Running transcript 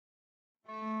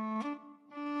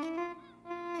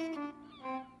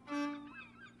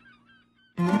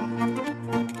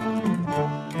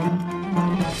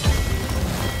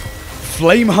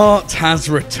Flameheart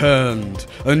has returned.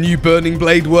 A new Burning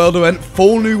Blade world event,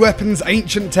 4 new weapons,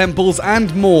 ancient temples,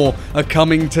 and more are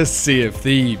coming to Sea of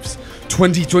Thieves.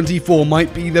 2024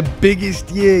 might be the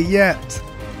biggest year yet.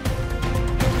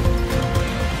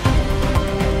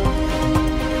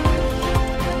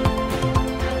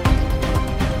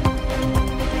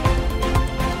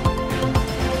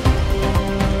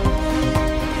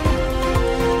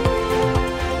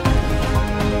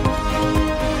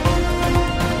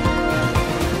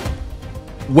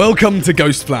 Welcome to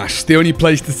Ghost Flash, the only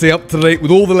place to stay up to date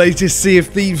with all the latest Sea of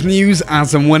Thieves news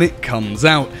as and when it comes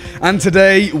out. And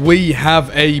today we have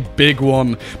a big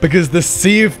one, because the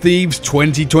Sea of Thieves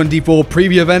 2024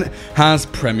 preview event has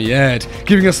premiered,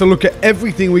 giving us a look at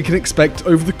everything we can expect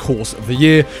over the course of the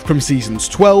year from seasons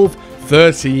 12,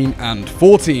 13 and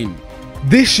 14.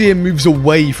 This year moves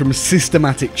away from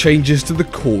systematic changes to the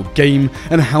core game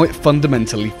and how it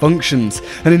fundamentally functions,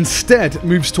 and instead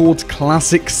moves towards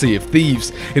classic Sea of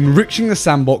Thieves, enriching the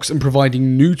sandbox and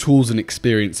providing new tools and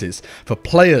experiences for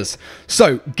players.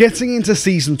 So, getting into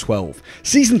Season 12.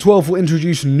 Season 12 will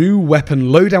introduce new weapon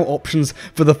loadout options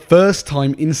for the first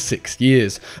time in 6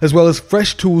 years, as well as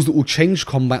fresh tools that will change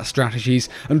combat strategies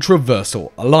and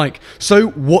traversal alike. So,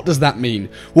 what does that mean?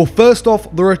 Well, first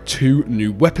off, there are 2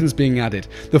 new weapons being added.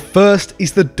 The first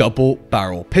is the double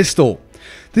barrel pistol.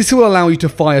 This will allow you to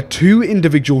fire 2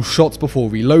 individual shots before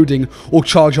reloading, or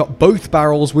charge up both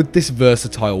barrels with this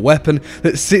versatile weapon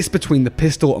that sits between the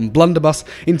pistol and blunderbuss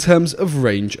in terms of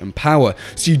range and power.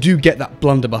 So you do get that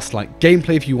blunderbuss-like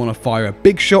gameplay if you want to fire a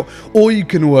big shot, or you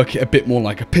can work it a bit more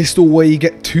like a pistol where you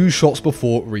get 2 shots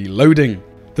before reloading.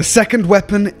 The second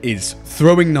weapon is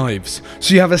throwing knives.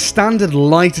 So you have a standard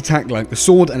light attack like the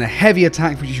sword and a heavy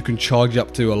attack which you can charge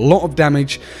up to a lot of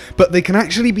damage, but they can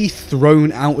actually be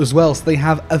thrown out as well. So they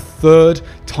have a third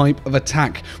type of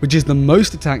attack, which is the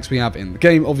most attacks we have in the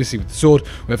game. Obviously with the sword,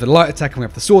 we have the light attack and we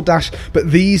have the sword dash, but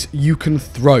these you can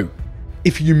throw.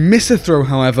 If you miss a throw,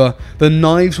 however, the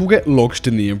knives will get lodged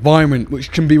in the environment,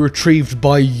 which can be retrieved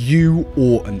by you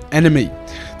or an enemy.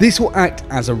 This will act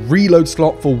as a reload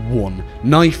slot for 1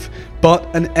 knife,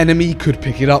 but an enemy could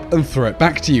pick it up and throw it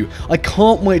back to you. I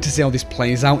can't wait to see how this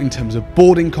plays out in terms of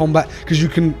boarding combat, because you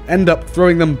can end up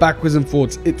throwing them backwards and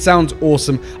forwards. It sounds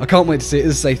awesome. I can't wait to see it.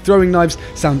 As I say, throwing knives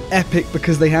sound epic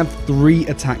because they have 3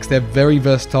 attacks. They're very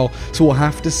versatile, so we'll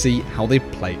have to see how they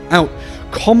play out.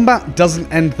 Combat doesn't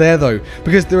end there though,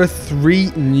 because there are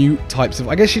 3 new types of,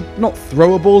 I guess not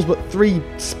throwables, but 3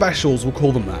 specials, we'll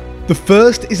call them that. The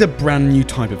first is a brand new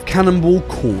type of cannonball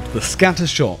called the scatter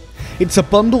shot. It's a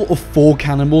bundle of 4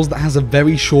 cannonballs that has a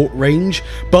very short range,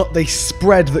 but they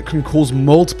spread that can cause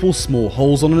multiple small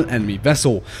holes on an enemy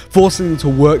vessel, forcing them to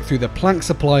work through their plank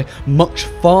supply much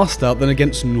faster than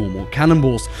against normal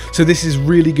cannonballs. So this is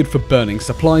really good for burning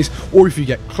supplies, or if you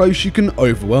get close you can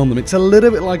overwhelm them. It's a little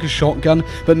bit like a shotgun,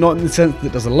 but not in the sense that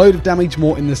it does a load of damage,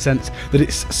 more in the sense that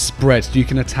it's spread. You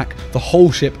can attack the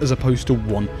whole ship as opposed to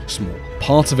one small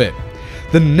part of it.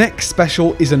 The next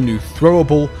special is a new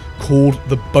throwable called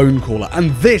the Bone Caller,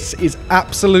 and this is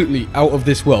absolutely out of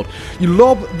this world. You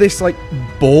lob this like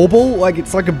bauble, like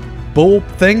it's like a ball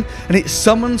thing, and it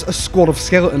summons a squad of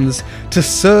skeletons to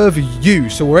serve you.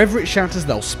 So wherever it shatters,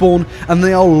 they'll spawn, and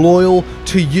they are loyal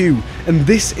to you. And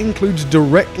this includes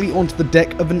directly onto the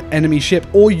deck of an enemy ship,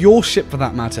 or your ship for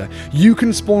that matter. You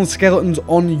can spawn skeletons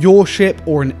on your ship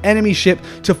or an enemy ship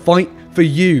to fight for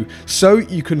you. So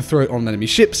you can throw it on an enemy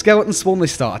ship, skeletons spawn, they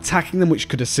start attacking them, which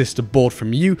could assist a board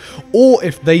from you, or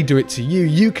if they do it to you,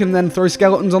 you can then throw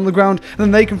skeletons on the ground and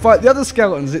then they can fight the other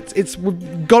skeletons.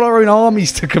 We've got our own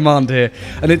armies to command here,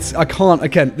 and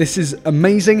again, this is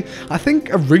amazing. I think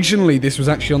originally this was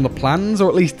actually on the plans, or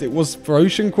at least it was for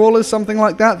ocean crawlers, something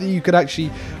like that you could actually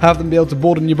have them be able to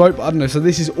board on your boat, but I don't know, so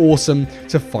this is awesome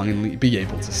to finally be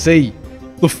able to see.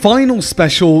 The final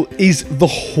special is the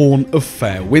Horn of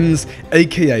Fair Winds,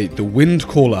 aka the Wind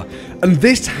Caller, and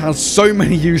this has so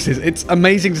many uses. It's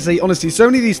amazing to see. Honestly, so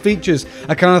many of these features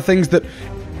are kind of things that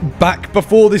back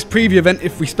before this preview event,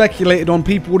 if we speculated on,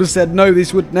 people would have said no,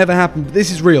 this would never happen, but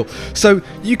this is real. So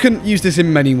you can use this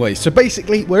in many ways. So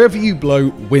basically, wherever you blow,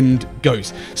 wind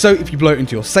goes. So if you blow it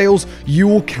into your sails, you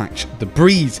will catch the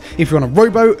breeze. If you're on a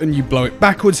rowboat and you blow it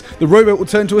backwards, the rowboat will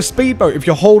turn to a speedboat. If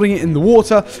you're holding it in the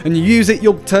water and you use it,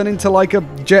 you'll turn into like a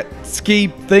jet ski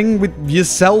thing with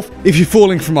yourself. If you're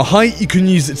falling from a height, you can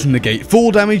use it to negate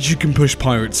fall damage. You can push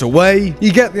pirates away.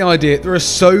 You get the idea. There are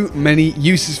so many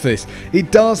uses for this.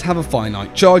 It does have a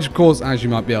finite charge, of course, as you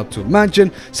might be able to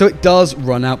imagine, so it does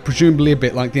run out, presumably a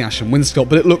bit like the Ashen Wind Sculpt,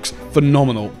 but it looks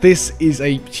phenomenal. This is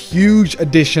a huge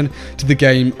addition to the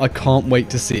game. I can't wait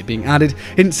to see it being added.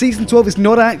 In Season 12, it's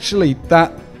not actually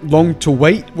that long to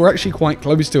wait. We're actually quite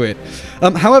close to it.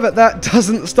 However, that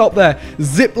doesn't stop there.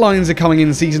 Zip lines are coming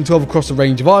in Season 12 across a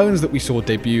range of islands that we saw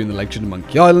debut in the Legend of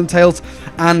Monkey Island Tales,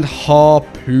 and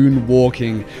harpoon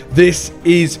walking. This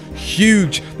is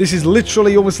huge. This is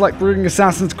literally almost like bringing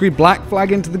Assassin's Creed Black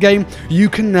Flag into the game. You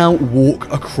can now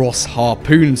walk across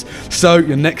harpoons. So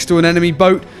you're next to an enemy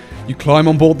boat, you climb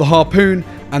on board the harpoon,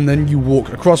 and then you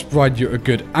walk across, provide you a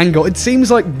good angle. It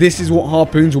seems like this is what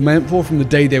harpoons were meant for from the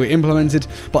day they were implemented,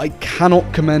 but I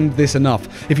cannot commend this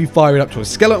enough. If you fire it up to a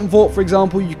skeleton fort, for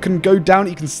example, you can go down it,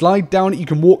 you can slide down it, you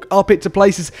can walk up it to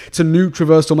places. It's a new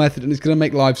traversal method, and it's going to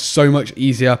make life so much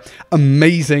easier.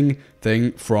 Amazing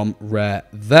thing from Rare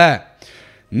there.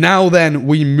 Now then,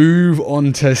 we move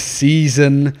on to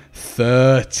Season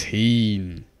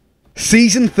 13.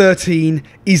 Season 13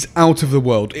 is out of the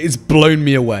world. It has blown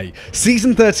me away.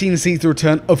 Season 13 sees the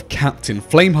return of Captain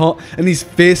Flameheart and his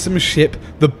fearsome ship,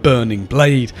 the Burning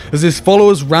Blade, as his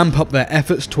followers ramp up their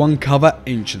efforts to uncover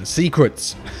ancient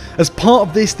secrets. As part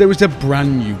of this, there is a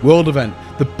brand new world event,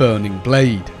 the Burning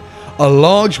Blade. A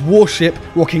large warship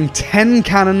rocking 10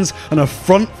 cannons and a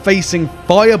front-facing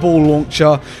fireball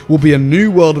launcher will be a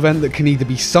new world event that can either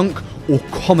be sunk or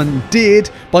commandeered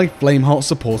by Flameheart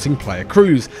supporting player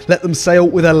crews. Let them sail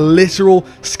with a literal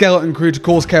skeleton crew to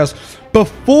cause chaos.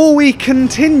 Before we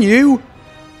continue,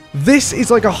 this is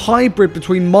like a hybrid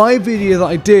between my video that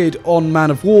I did on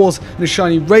Man of Wars and a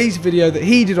Shiny Rays video that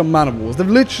he did on Man of Wars. They've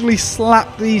literally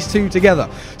slapped these two together.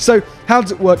 So how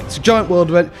does it work? It's a giant world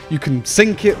event. You can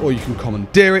sink it or you can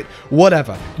commandeer it,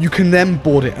 whatever. You can then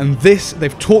board it. And this,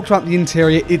 they've talked about the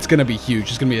interior. It's going to be huge.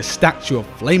 There's going to be a statue of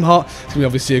Flameheart. It's going to be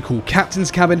obviously a cool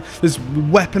captain's cabin. There's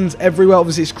weapons everywhere.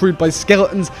 Obviously, it's crewed by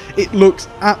skeletons. It looks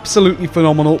absolutely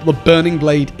phenomenal. The Burning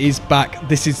Blade is back.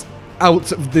 This is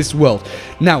out of this world.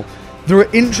 Now, they're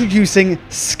introducing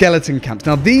skeleton camps.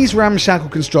 Now, these ramshackle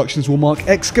constructions will mark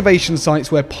excavation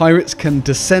sites where pirates can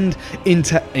descend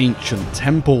into ancient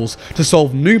temples to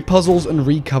solve new puzzles and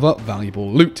recover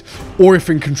valuable loot. Or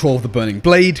if in control of the Burning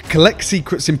Blade, collect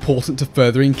secrets important to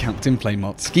furthering Captain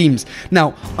Flameheart's schemes.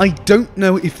 Now, I don't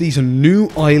know if these are new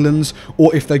islands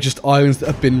or if they're just islands that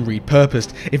have been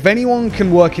repurposed. If anyone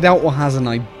can work it out or has an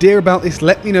idea about this,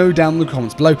 let me know down in the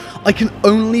comments below. I can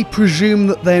only presume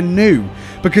that they're new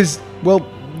because, well,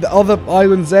 the other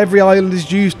islands, every island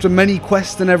is used for many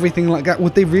quests and everything like that.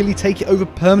 Would they really take it over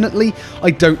permanently? I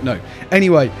don't know.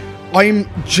 Anyway, I'm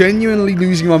genuinely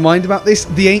losing my mind about this.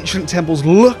 The ancient temples,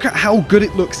 look at how good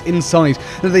it looks inside.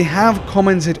 Now, they have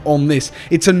commented on this.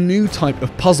 It's a new type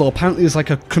of puzzle. Apparently, there's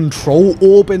like a control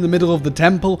orb in the middle of the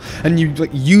temple, and you like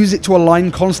use it to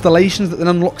align constellations that then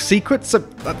unlock secrets. So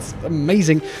that's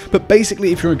amazing. But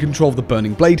basically, if you're in control of the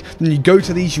Burning Blade, then you go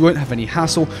to these, you won't have any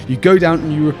hassle. You go down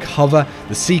and you recover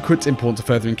the secrets important to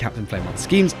furthering Captain Flameheart's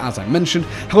schemes, as I mentioned.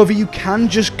 However, you can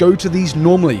just go to these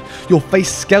normally. You'll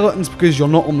face skeletons because you're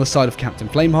not on the side of Captain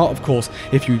Flameheart. Of course,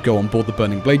 if you go on board the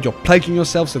Burning Blade, you're plaguing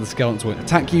yourself, so the skeletons won't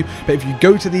attack you. But if you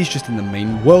go to these just in the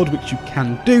main world, which you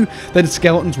can do, then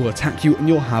skeletons will attack you and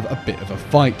you'll have a bit of a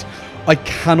fight. I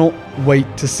cannot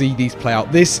wait to see these play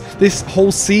out. This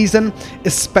whole season,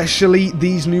 especially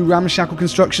these new ramshackle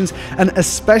constructions, and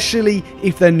especially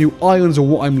if they're new islands, are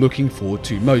what I'm looking forward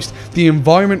to most. The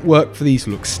environment work for these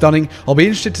looks stunning. I'll be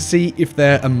interested to see if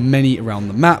there are many around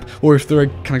the map, or if there are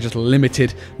kind of just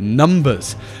limited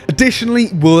numbers. Additionally,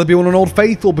 will there be one on Old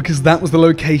Faithful, because that was the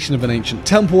location of an ancient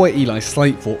temple where Eli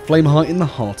Slate fought Flameheart in the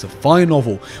Heart of Fire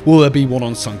novel. Will there be one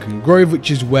on Sunken Grove, which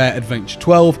is where Adventure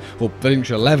 12, or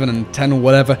Adventure 11 and 10 or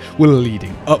whatever, were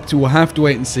leading up to? We'll have to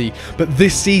wait and see. But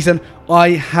this season, I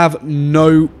have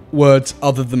no words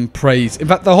other than praise. In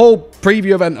fact, the whole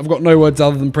preview event, I've got no words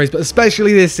other than praise, but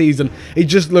especially this season, it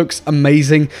just looks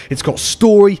amazing. It's got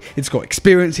story, it's got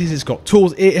experiences, it's got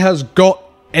tools, it has got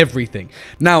everything.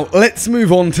 Now, let's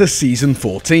move on to Season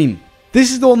 14.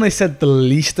 This is the one they said the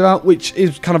least about, which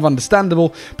is kind of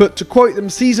understandable, but to quote them,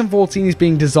 Season 14 is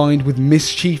being designed with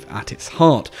mischief at its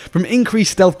heart. From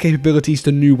increased stealth capabilities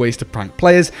to new ways to prank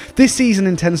players, this season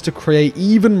intends to create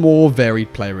even more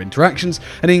varied player interactions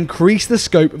and increase the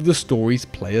scope of the stories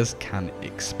players can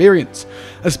experience.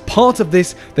 As part of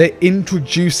this, they're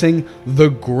introducing the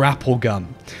grapple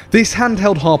gun. This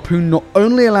handheld harpoon not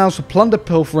only allows for plunder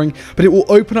pilfering, but it will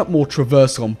open up more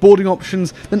traversal and boarding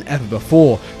options than ever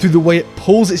before, through the way it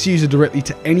pulls its user directly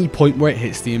to any point where it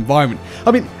hits the environment.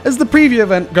 I mean, as the preview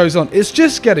event goes on, it's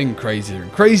just getting crazier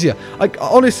and crazier. Like,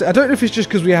 honestly, I don't know if it's just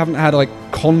because we haven't had like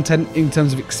content in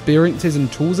terms of experiences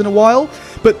and tools in a while,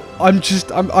 but I'm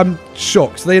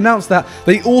shocked. So they announced that.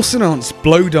 They also announced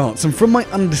blow darts, and from my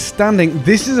understanding,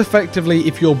 this is effectively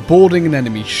if you're boarding an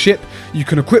enemy ship, you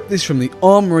can equip this from the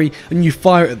armory and you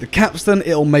fire it at the capstan.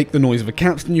 It'll make the noise of a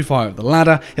capstan. You fire at the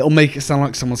ladder, it'll make it sound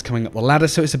like someone's coming up the ladder.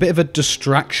 So it's a bit of a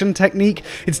distraction technique.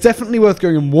 It's definitely worth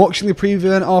going and watching the preview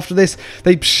event after this.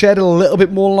 They shed a little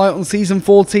bit more light on Season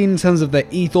 14 in terms of their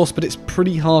ethos, but it's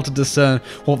pretty hard to discern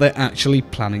what they're actually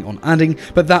planning on adding.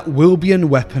 But that will be a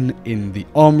weapon in the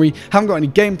armory. Haven't got any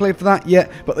gameplay for that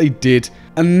yet, but they did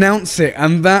announce it,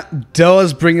 and that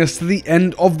does bring us to the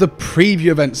end of the preview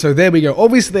event. So there we go.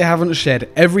 Obviously they haven't shared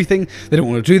everything. They don't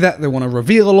want to do that. They want to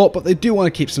reveal a lot, but they do want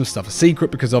to keep some stuff a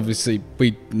secret because obviously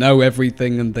we know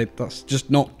everything, and that's just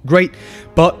not great.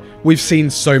 But we've seen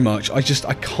so much. I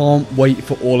can't wait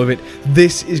for all of it.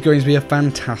 This is going to be a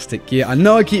fantastic year. I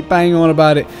know I keep banging on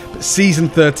about it, but Season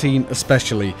 13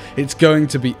 especially, it's going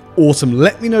to be awesome.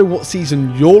 Let me know what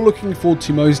season you're looking forward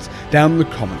to most down in the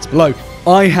comments below.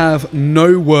 I have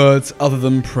no words other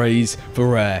than praise for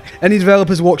Rare. Any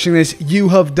developers watching this, you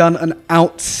have done an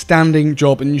outstanding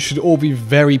job, and you should all be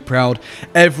very proud.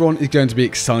 Everyone is going to be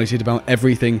excited about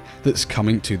everything that's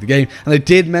coming to the game. And they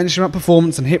did mention about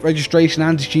performance and hit registration,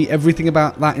 anti-cheat, everything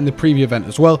about that in the preview event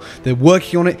as well. They're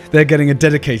working on it. They're getting a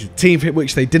dedicated team for it,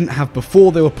 which they didn't have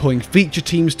before. They were pulling feature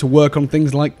teams to work on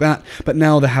things like that, but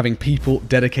now they're having people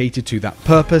dedicated to that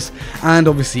purpose. And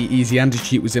obviously easy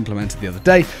anti-cheat was implemented the other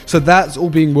day, so that's all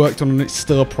being worked on, and it's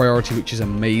still a priority, which is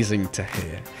amazing to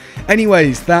hear.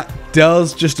 Anyways, that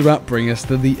does just about bring us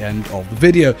to the end of the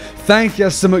video. Thank you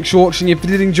so much for watching. If you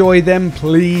did enjoy, then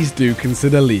please do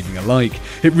consider leaving a like.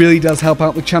 It really does help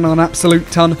out the channel an absolute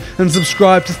ton, and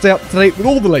subscribe to stay up to date with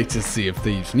all the latest Sea of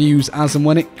Thieves news as and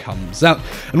when it comes out.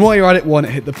 And while you're at it, why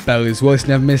not hit the bell as well so you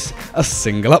never miss a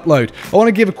single upload. I want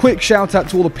to give a quick shout out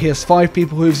to all the PS5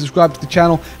 people who have subscribed to the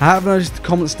channel. I have noticed the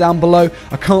comments down below.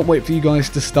 I can't wait for you guys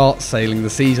to start sailing the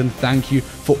season. Thank you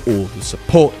for all the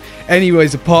support.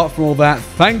 Anyways, apart from all that,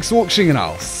 thanks for watching, and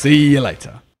I'll see you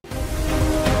later.